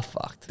 They are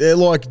fucked. They're,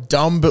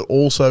 dumb but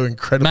also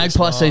incredibly Magpie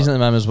smart. season at the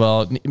moment as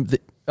well.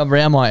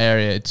 Around my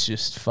area, it's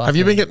just fucking... Have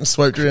you been getting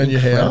swooped around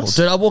your house?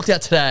 Dude, I walked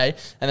out today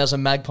and there was a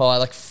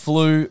magpie,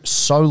 flew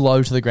so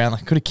low to the ground. I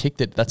could have kicked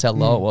it. That's how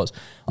low it was.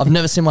 I've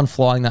never seen one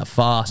flying that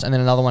fast. And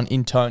then another one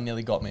in turn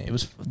nearly got me.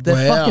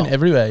 They're fucking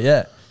everywhere,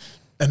 yeah.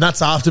 And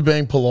that's after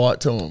being polite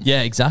to them.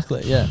 Yeah,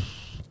 exactly, yeah.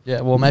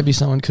 Yeah, well, maybe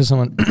someone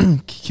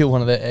killed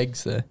one of their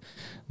eggs. They're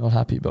not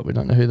happy, but we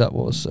don't know who that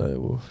was, so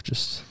we'll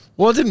just...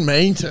 Well, I didn't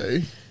mean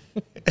to.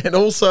 And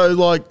also,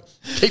 like,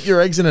 keep your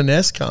eggs in a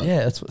nest, cunt.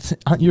 Yeah, that's what...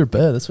 Aren't you a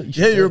bird? That's what you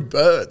should do. You're a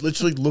bird.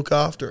 Literally look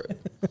after it.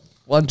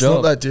 One It's job.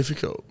 not that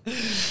difficult.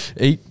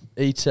 Eat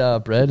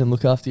bread and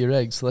look after your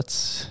eggs.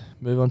 Let's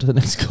move on to the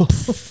next call.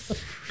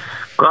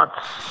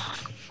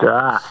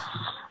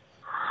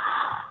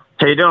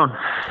 How you doing?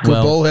 Good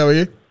ball, how are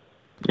you?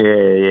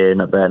 Yeah,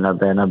 not bad.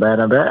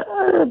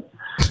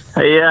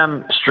 Hey,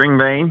 String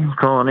Bean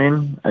calling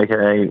in,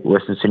 aka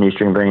Western Sydney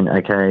String Bean,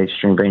 aka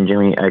String Bean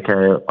Jimmy,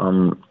 aka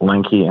I'm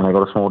lanky and I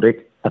got a small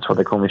dick. That's what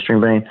they call me,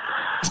 String Bean.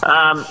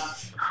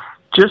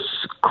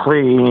 Just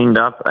cleaned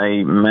up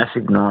a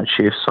massive night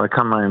shift, so I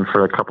come home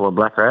for a couple of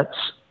black rats,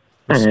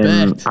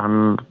 and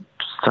I'm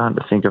starting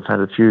to think I've had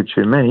a few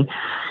too many,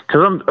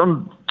 because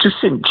I'm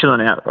just sitting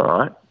chilling out,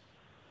 right?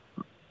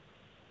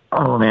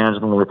 Oh, man,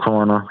 I'm in the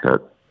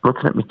recliner,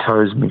 looking at my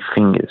toes and my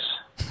fingers.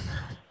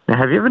 Now,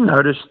 have you ever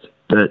noticed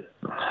that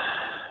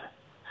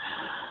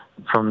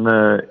from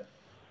the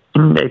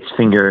index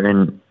finger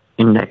and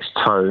index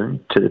toe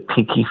to the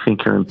pinky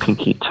finger and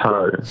pinky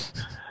toe,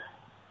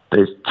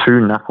 there's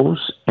 2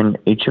 knuckles in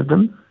each of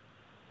them?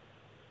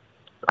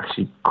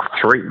 Actually,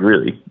 3,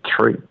 really,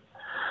 3.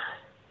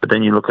 But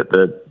then you look at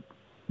the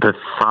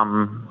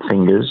thumb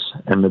fingers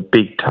and the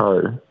big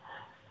toe,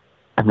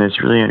 and there's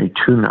really only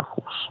 2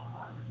 knuckles.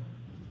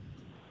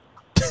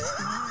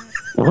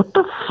 What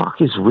the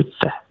fuck is with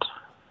that?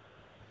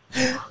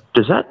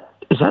 Is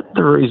that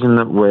the reason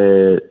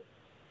that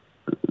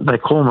they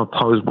call them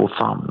opposable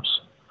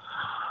thumbs?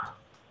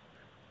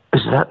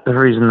 Is that the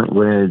reason that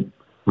we're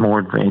more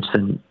advanced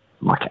than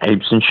like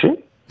apes and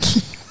shit?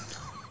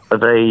 Do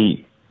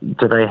they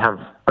have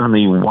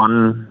only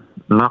 1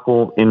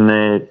 knuckle in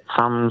their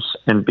thumbs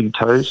and big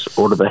toes,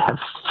 or do they have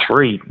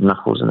 3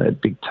 knuckles in their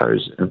big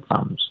toes and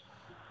thumbs?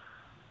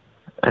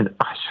 And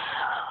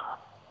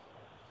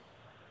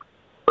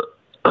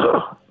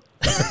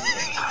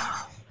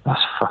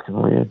that's fucking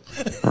weird.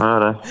 I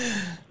don't know.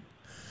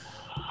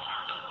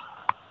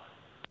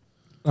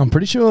 I'm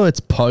pretty sure it's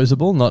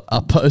posable, not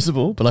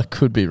opposable, but I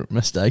could be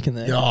mistaken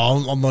there. Yeah,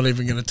 I'm not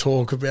even going to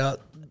talk about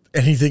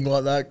anything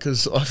like that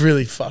because I've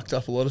really fucked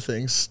up a lot of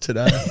things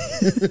today.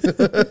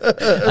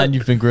 And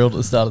you've been grilled at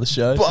the start of the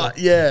show. But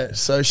yeah,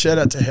 so shout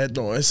out to Head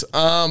Noise.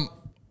 I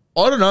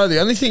don't know. The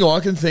only thing I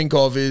can think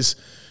of is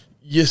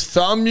your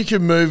thumb you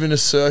can move in a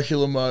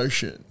circular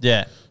motion.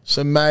 Yeah.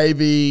 So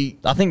maybe...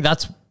 I think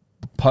that's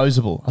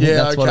posable. I think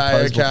that's what a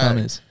posable thumb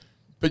is.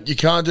 But you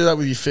can't do that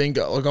with your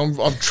finger. Like I'm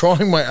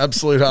trying my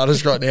absolute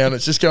hardest right now, and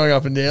it's just going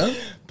up and down.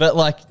 But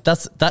like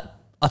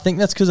I think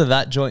that's because of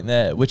that joint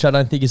there, which I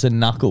don't think is a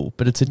knuckle,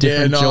 but it's a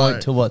different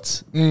joint to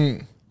what's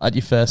at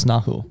your first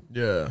knuckle.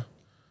 Yeah.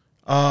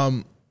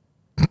 I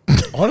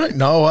don't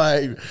know.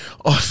 I've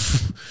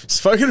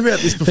spoken about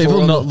this before.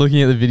 People not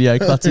looking at the video.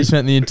 Clutzy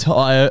spent the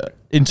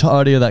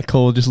entirety of that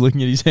call just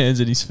looking at his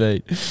hands and his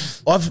feet.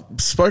 I've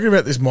spoken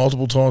about this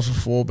multiple times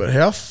before, but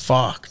how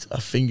fucked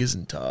are fingers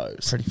and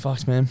toes? Pretty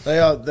fucked, man.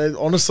 They're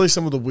honestly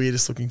some of the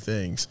weirdest looking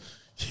things.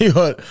 You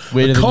got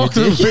Weirder a than cock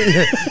your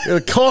dick. you got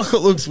a cock that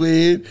looks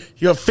weird.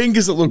 You got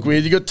fingers that look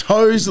weird. You got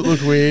toes that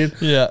look weird.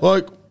 Yeah.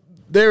 Like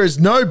there is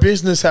no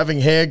business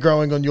having hair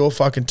growing on your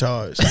fucking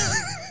toes.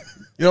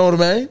 You know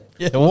what I mean?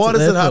 Yeah. Why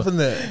does it for? happen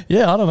there?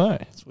 Yeah, I don't know.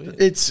 It's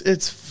weird.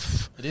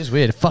 It is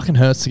weird. It fucking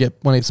hurts to get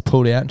when it's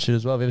pulled out and shit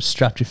as well. Have you ever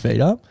strapped your feet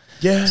up?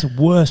 Yeah. It's the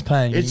worst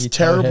pain. It's your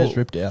terrible. toe hair's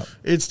ripped out.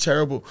 It's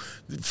terrible.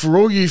 For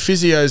all you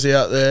physios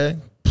out there,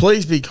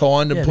 please be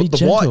kind and Yeah, put be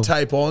the white gentle.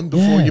 tape on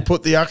before Yeah. you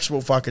put the actual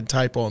fucking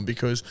tape on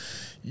because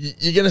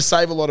you're going to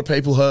save a lot of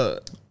people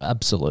hurt.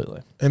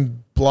 Absolutely.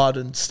 And blood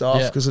and stuff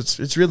Yeah. because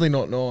it's really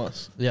not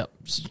nice. Yep.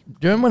 Do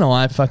you remember when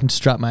I fucking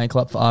strapped my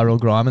ankle up for RL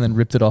Grime and then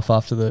ripped it off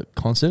after the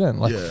concert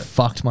and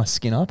fucked my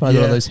skin up? And I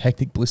got all those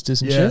hectic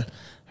blisters and shit.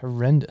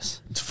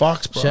 Horrendous. It's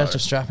fucked, bro. Shout out to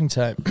strapping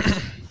tape.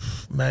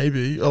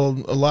 Maybe.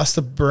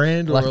 Elasta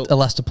brand or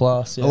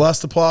Elastoplast. Yeah.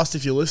 Elastoplast,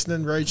 if you're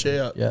listening, reach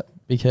out. Yeah.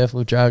 Be careful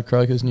of Jared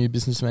Croker's new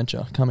business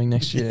venture coming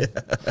next year.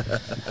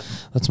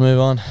 Let's move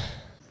on.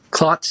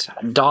 Klutz,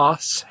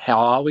 Das, how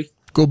are we?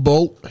 Good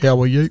ball.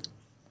 How are you?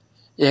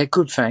 Yeah,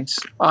 good, thanks.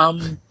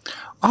 I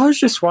was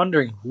just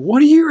wondering, what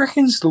do you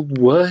reckon is the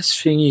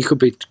worst thing you could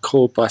be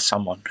called by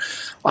someone?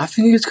 I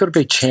think it's got to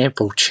be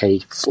champ or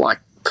chief. Like,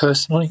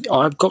 personally,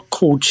 I got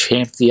called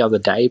champ the other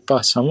day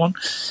by someone.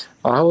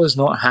 I was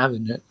not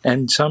having it.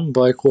 And some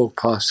bloke walked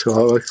past who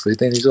I worked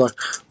with, and he's like,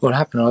 what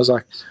happened? I was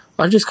like,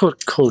 I just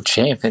got called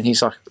champ. And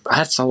he's like,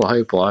 that's a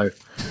low blow.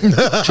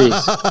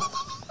 Jeez.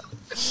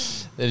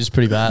 It is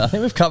pretty bad. I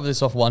think we've covered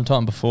this off one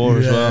time before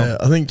as well.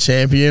 I think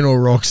champion or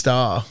rock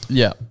star.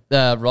 Yeah.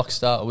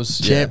 Rockstar was...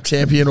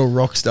 Champion or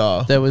rock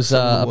star. There was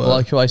a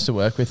bloke who I used to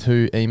work with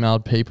who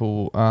emailed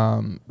people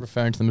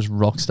referring to them as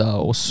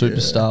rockstar or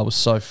superstar was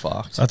so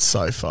fucked. That's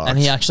so fucked. And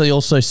he actually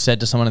also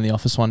said to someone in the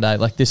office one day,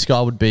 like, this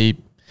guy would be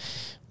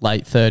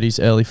late 30s,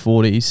 early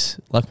 40s,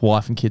 like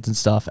wife and kids and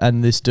stuff.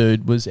 And this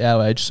dude was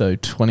our age, so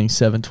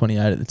 27, 28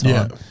 at the time.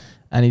 Yeah.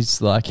 And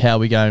he's like, how are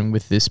we going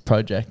with this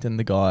project? And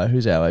the guy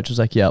who's our age was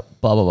like, yep,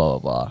 blah, blah, blah,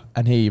 blah, blah.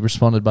 And he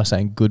responded by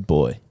saying, good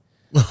boy.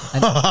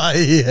 And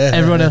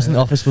everyone else in the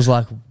office was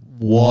like,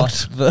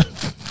 what the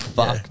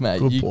fuck,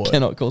 mate? You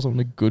cannot call someone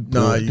a good boy.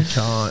 No, you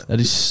can't. That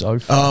is so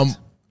fucked.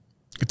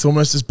 It's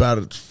almost as bad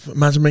as,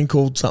 imagine being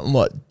called something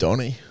like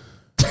Donny.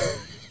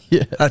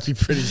 Yeah. That'd be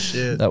pretty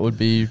shit. That would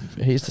be,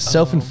 he's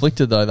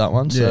self-inflicted though, that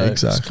one. So yeah,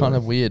 exactly. It's kind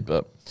of weird,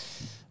 but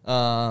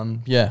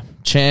yeah.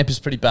 Champ is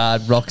pretty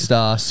bad.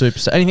 Rockstar,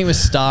 superstar. Anything with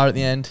star at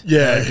the end.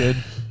 Yeah. Very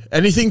good.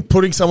 Anything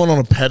putting someone on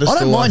a pedestal.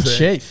 I don't mind think.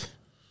 Chief.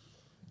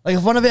 Like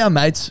if one of our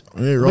mates,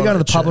 we go to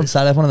the pub on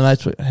Saturday, if one of the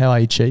mates, how are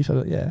you, Chief?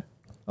 I'm like, yeah,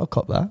 I'll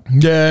cop that.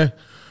 Yeah.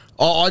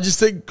 I just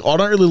think, I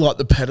don't really like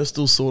the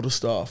pedestal sort of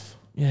stuff.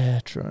 Yeah,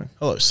 true.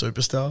 Hello,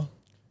 superstar.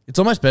 It's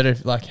almost better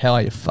if like, how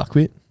are you,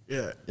 fuckwit?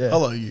 Yeah.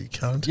 Hello, you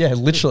cunt. Yeah,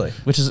 literally.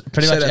 Which is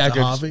pretty Shout much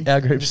out to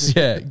our group's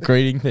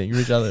greeting thing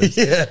with each other.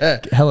 Yeah.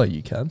 Hello,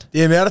 you cunt.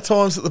 The amount of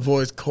times that the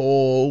boys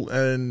call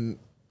and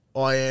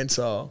I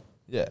answer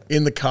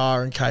in the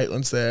car and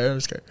Caitlin's there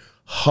and just go,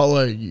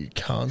 hello, you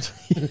cunt.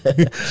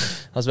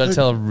 I was about to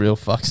tell a real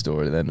fuck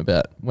story then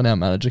about when our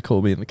manager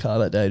called me in the car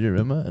that day. Do you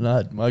remember? And I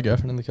had my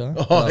girlfriend in the car.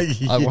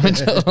 I won't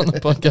tell it on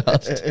the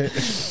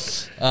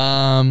podcast.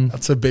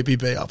 That's a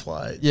BBB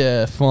upload.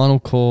 Yeah, final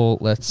call.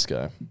 Let's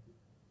go.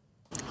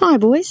 Hi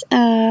boys,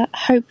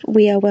 hope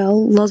we are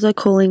well. Loza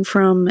calling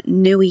from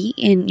Newey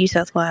in New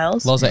South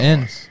Wales. Loza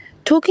N.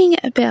 Talking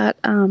about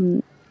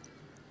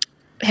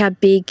how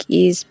big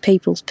is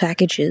people's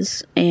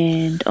packages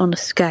and on a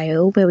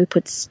scale where we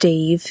put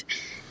Steve,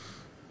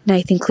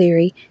 Nathan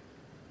Cleary,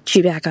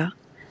 Chewbacca.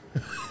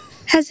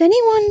 Has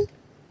anyone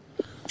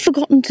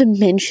forgotten to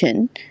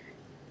mention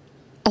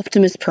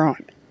Optimus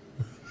Prime?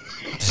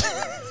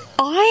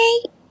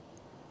 I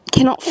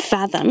cannot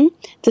fathom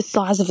the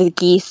size of the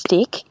gear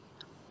stick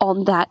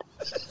on that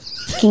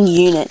fucking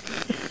unit.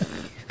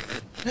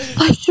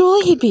 Like,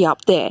 surely he'd be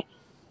up there.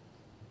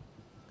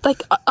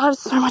 Like, I have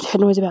so much head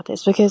noise about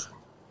this because,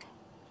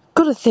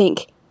 gotta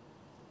think,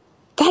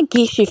 that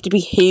gear shift would be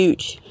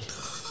huge.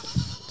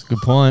 That's a good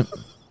point.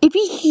 It'd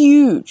be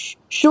huge.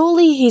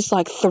 Surely he's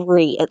like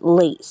 3 at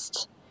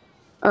least.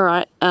 All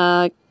right,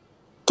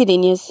 get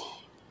in, yous.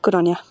 Good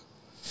on ya.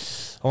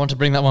 I want to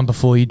bring that one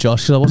before you,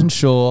 Josh, because I wasn't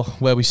sure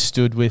where we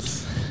stood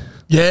with.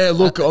 Yeah,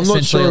 look, I'm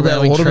not sure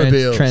about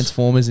automobiles.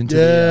 Transformers into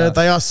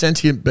they are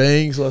sentient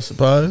beings, I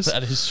suppose.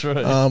 That is true.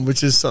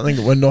 Which is something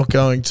that we're not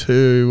going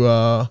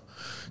to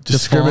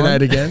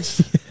discriminate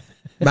against.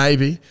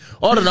 Maybe.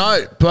 I don't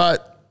know,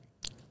 but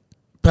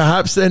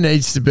perhaps there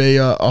needs to be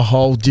a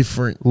whole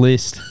different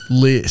list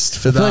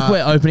for I that. feel like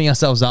we're opening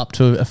ourselves up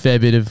to a fair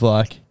bit of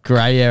like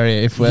grey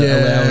area if we're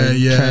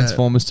allowing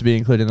Transformers to be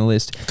included in the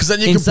list. Because then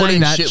you can put in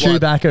that shit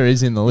Chewbacca like,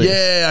 is in the list.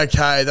 Yeah,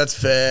 okay, that's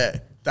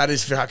fair. That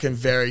is fucking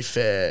very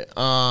fair.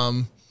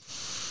 I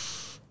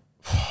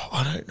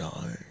don't know.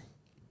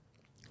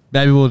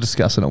 Maybe we'll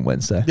discuss it on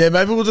Wednesday. Yeah,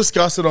 maybe we'll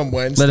discuss it on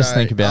Wednesday. Let us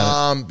think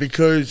about it.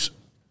 Because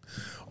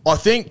I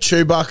think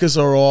Chewbacca's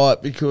all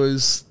right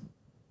because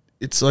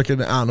it's like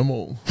an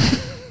animal,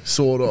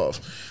 sort of.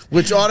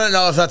 Which I don't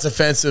know if that's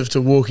offensive to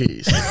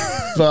Wookiees.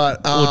 But,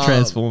 or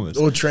Transformers.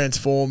 Or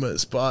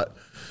Transformers. But,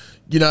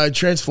 you know,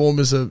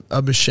 Transformers are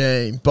a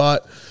machine.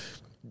 But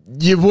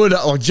you would,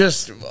 like,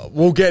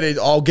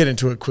 I'll get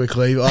into it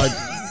quickly. Like,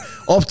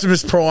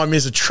 Optimus Prime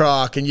is a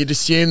truck, and you'd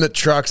assume that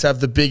trucks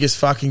have the biggest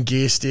fucking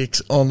gear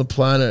sticks on the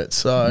planet.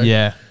 So,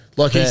 yeah.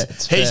 Like,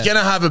 he's going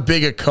to have a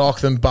bigger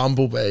cock than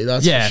Bumblebee,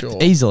 that's for sure.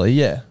 Easily,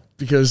 yeah.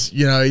 Because,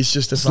 you know, he's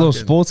just a little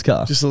sports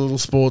car. Just a little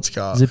sports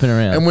car. Zipping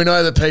around. And we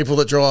know that people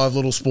that drive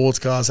little sports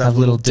cars have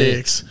little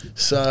dicks.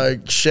 So,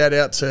 shout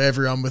out to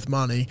everyone with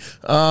money.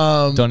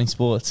 Donny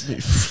Sports.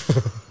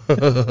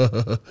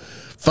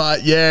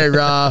 But,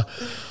 yeah,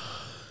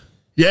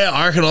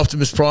 I reckon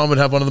Optimus Prime would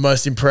have one of the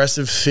most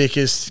impressive,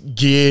 thickest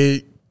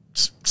gear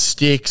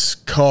sticks,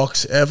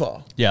 cocks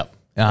ever. Yep.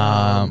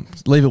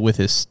 Leave it with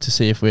us to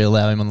see if we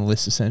allow him on the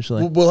list,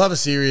 essentially. We'll have a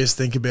serious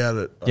think about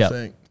it, I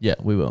think. Yeah,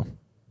 we will.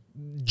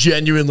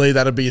 Genuinely,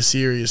 that'd be a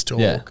serious talk.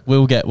 Yeah,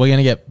 we're going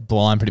to get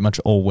blind pretty much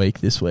all week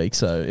this week,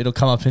 so it'll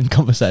come up in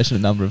conversation a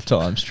number of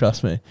times,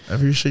 trust me.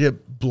 Maybe we should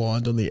get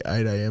blind on the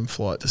 8 a.m.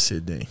 flight to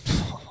Sydney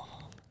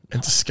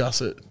and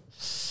discuss it.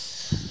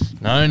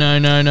 No.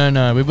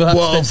 We will have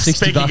to spend $60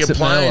 speaking of at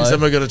planes, Merlot.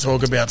 then we're going to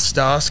talk about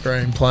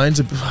Starscream planes.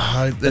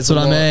 That's what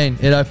I mean.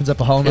 It opens up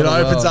a whole nother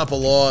It opens world. up a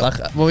lot.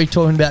 Like, what are we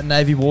talking about?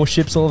 Navy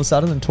warships all of a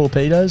sudden and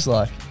torpedoes?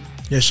 Like,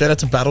 yeah, shout out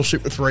to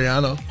Battleship with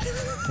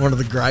Rihanna. One of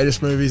the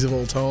greatest movies of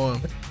all time.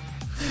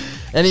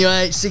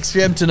 Anyway, 6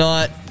 p.m.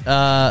 tonight,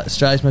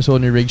 Australia's Most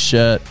Ordinary Rigs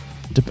shirt.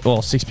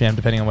 6 p.m.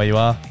 depending on where you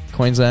are.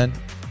 Queensland,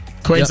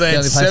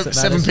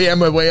 7 p.m.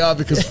 where we are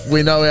because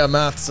we know our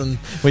maths and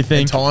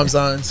time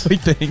zones. We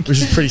think.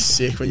 Which is pretty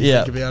sick when you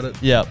think about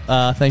it.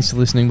 Yeah. Thanks for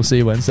listening. We'll see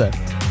you Wednesday.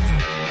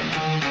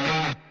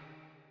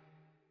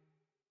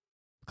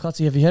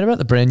 Clutzy, have you heard about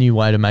the brand new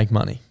way to make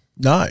money?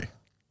 No.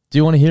 Do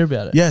you want to hear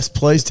about it? Yes,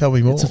 please tell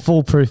me more. It's a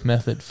foolproof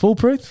method.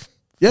 Foolproof?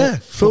 Yeah,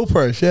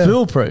 foolproof. Yeah,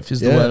 foolproof is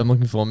the word I'm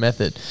looking for.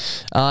 Method.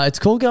 It's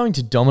called going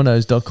to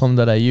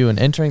dominoes.com.au and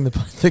entering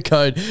the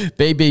code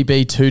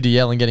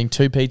BBB2DL and getting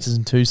 2 pizzas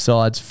and 2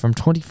 sides from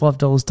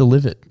 $25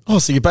 delivered. Oh,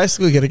 so you're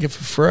basically getting it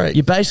for free.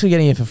 You're basically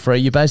getting it for free.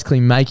 You're basically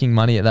making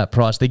money at that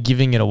price. They're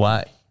giving it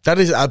away. That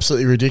is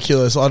absolutely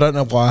ridiculous. I don't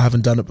know why I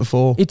haven't done it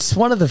before. It's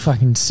one of the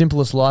fucking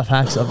simplest life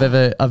hacks I've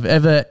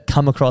ever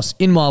come across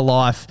in my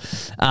life.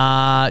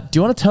 Do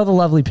you want to tell the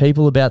lovely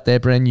people about their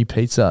brand new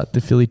pizza,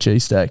 the Philly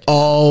cheesesteak?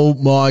 Oh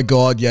my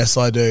God, yes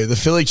I do. The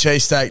Philly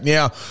cheesesteak.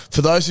 Now,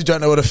 for those who don't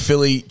know what a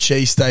Philly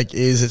cheesesteak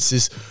is, it's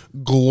this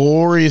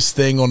glorious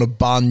thing on a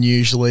bun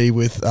usually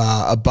with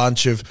a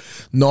bunch of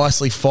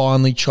nicely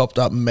finely chopped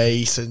up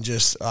meat and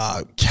just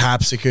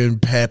capsicum,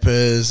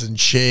 peppers and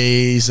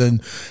cheese.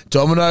 And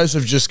Domino's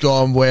have just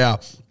gone, wow,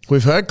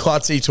 we've heard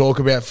Klutzy talk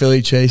about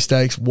Philly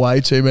cheesesteaks way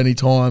too many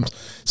times,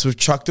 so we've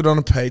chucked it on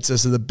a pizza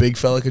so the big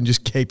fella can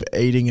just keep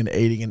eating and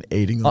eating and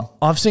eating them.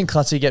 I've seen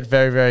Klutzy get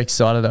very, very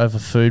excited over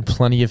food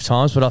plenty of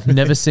times, but I've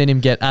never seen him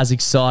get as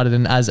excited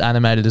and as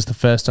animated as the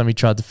first time he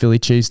tried the Philly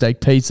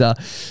cheesesteak pizza.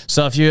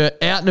 So if you're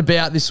out and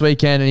about this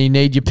weekend and you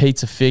need your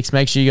pizza fix,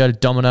 make sure you go to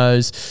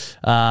Domino's,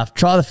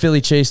 try the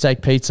Philly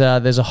cheesesteak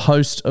pizza. There's a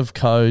host of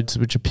codes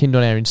which are pinned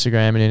on our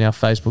Instagram and in our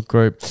Facebook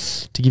group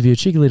to give you a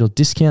cheeky little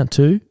discount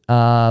too.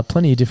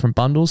 Plenty of different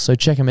bundles, so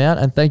check them out.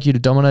 And thank you to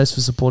Domino's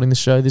for supporting the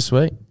show this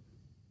week.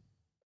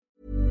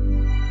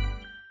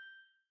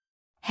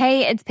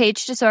 Hey, it's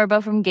Paige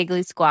DeSorbo from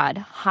Giggly Squad.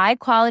 High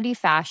quality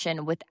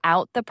fashion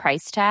without the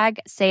price tag.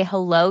 Say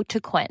hello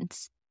to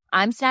Quince.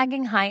 I'm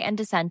snagging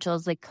high-end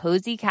essentials like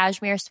cozy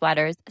cashmere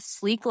sweaters,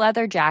 sleek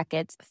leather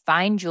jackets,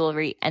 fine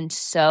jewelry, and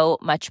so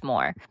much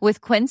more.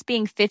 With Quince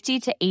being 50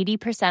 to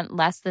 80%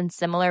 less than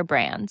similar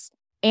brands.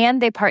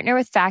 And they partner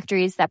with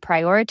factories that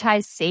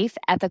prioritize safe,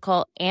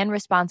 ethical, and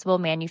responsible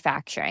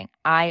manufacturing.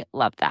 I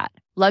love that.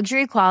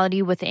 Luxury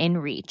quality within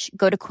reach.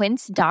 Go to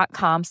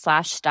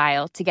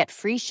quince.com/style to get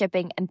free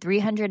shipping and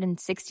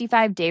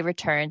 365-day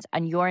returns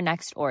on your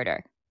next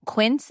order.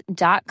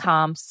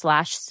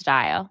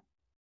 Quince.com/style.